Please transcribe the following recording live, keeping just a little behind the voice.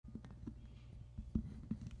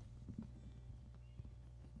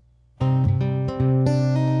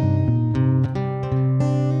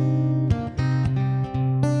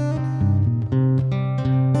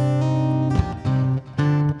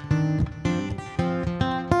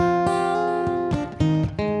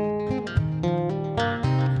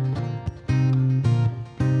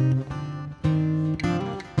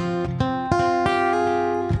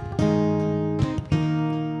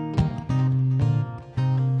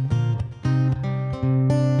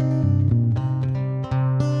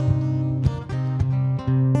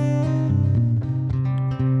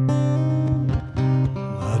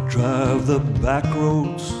the back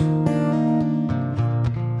roads,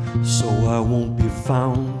 so I won't be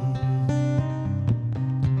found.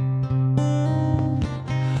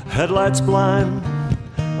 Headlights blind,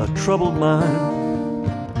 a troubled mind,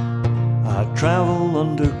 I travel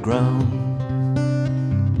underground.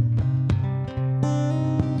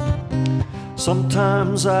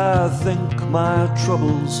 Sometimes I think my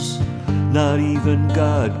troubles not even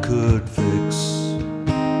God could fix.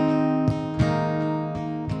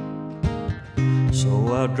 So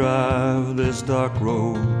I drive this dark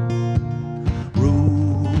road,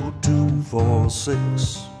 Route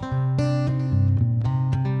 246.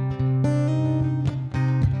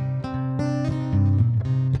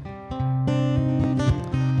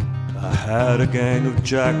 I had a gang of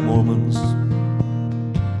Jack Mormons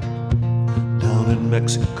down in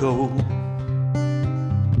Mexico.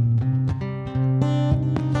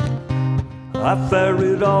 I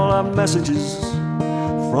ferried all our messages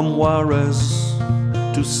from Juarez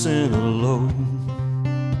to Sinalo.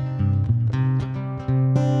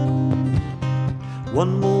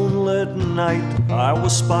 One moonlit night I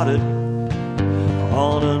was spotted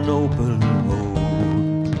on an open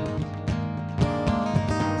road,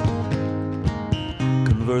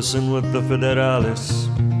 conversing with the federalists.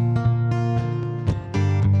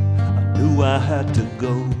 I knew I had to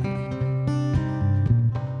go.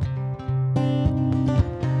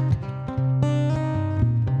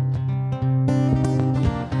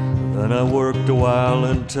 Then I worked a while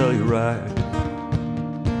in Telluride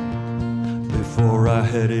before I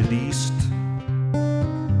headed east.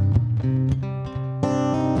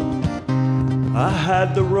 I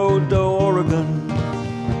had the road to Oregon,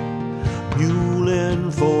 muling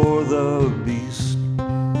for the beast.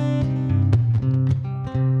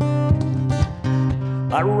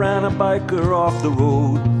 I ran a biker off the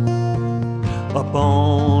road up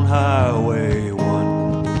on Highway 1.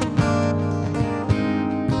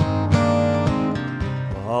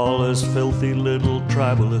 All his filthy little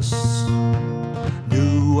tribalists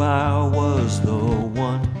knew I was the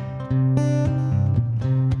one.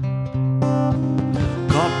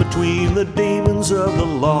 Caught between the demons of the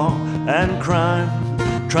law and crime,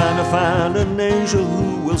 trying to find an angel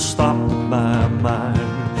who will stop my mind,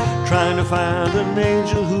 trying to find an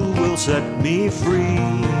angel who will set me free,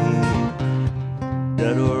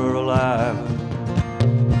 dead or alive,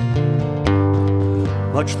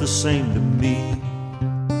 much the same to me.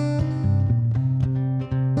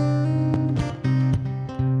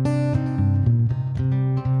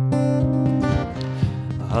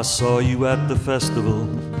 I saw you at the festival,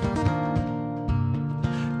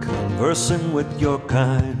 conversing with your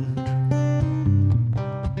kind.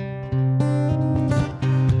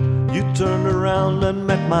 You turned around and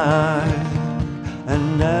met my eye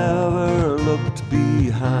and never looked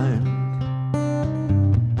behind.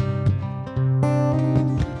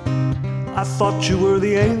 I thought you were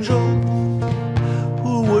the angel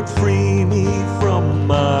who would free me from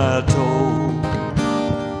my toll.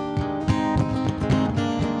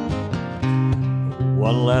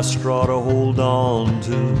 One last straw to hold on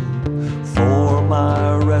to for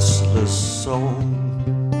my restless soul.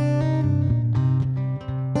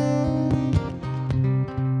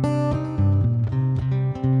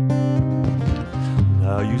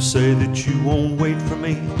 Now you say that you won't wait for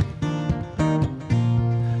me.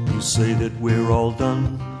 You say that we're all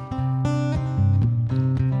done.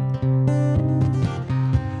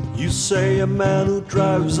 You say a man who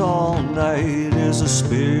drives all night is a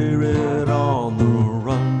spirit on the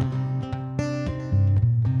run.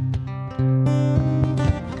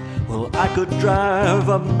 Well, I could drive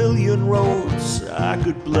a million roads, I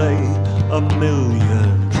could play a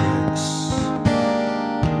million tricks.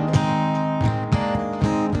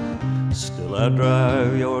 Still I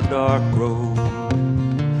drive your dark road,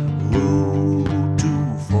 Route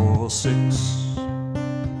 246.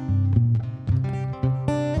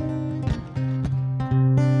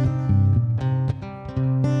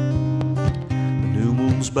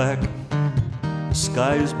 Back, the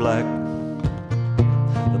sky is black,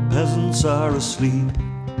 the peasants are asleep.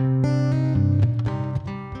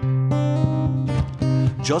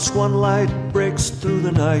 Just one light breaks through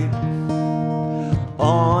the night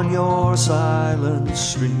on your silent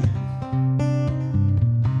street.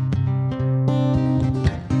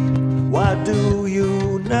 Why do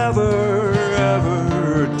you never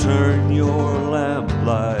ever turn your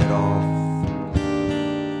lamplight off?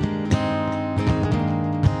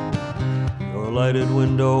 Lighted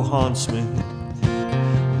window haunts me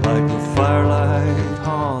like the firelight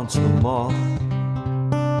haunts the moth.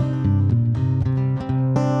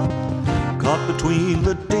 Caught between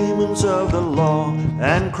the demons of the law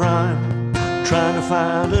and crime, trying to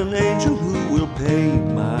find an angel who will pay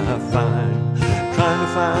my fine, trying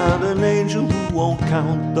to find an angel who won't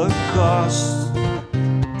count the cost,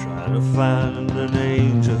 trying to find an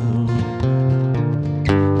angel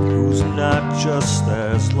who's not just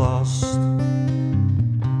as lost.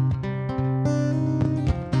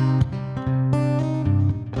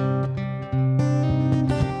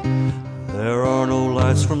 There are no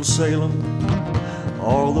lights from Salem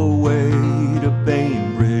all the way to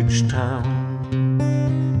Bainbridge town.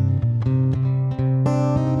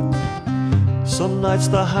 Some nights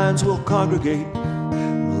the hinds will congregate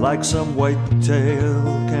like some white-tail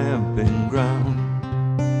camping ground.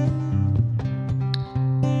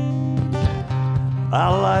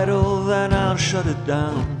 I'll idle, then I'll shut it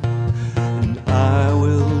down, and I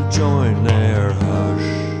will join their hush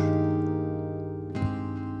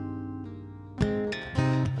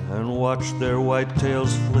and watch their white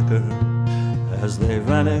tails flicker as they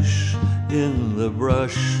vanish in the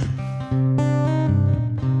brush.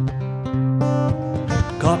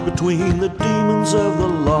 Caught between the demons of the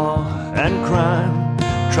law and crime,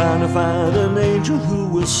 trying to find an angel who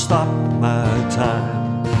will stop my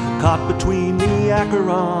time. Caught between the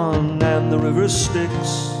Acheron and the river Styx,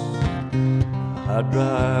 I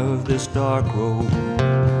drive this dark road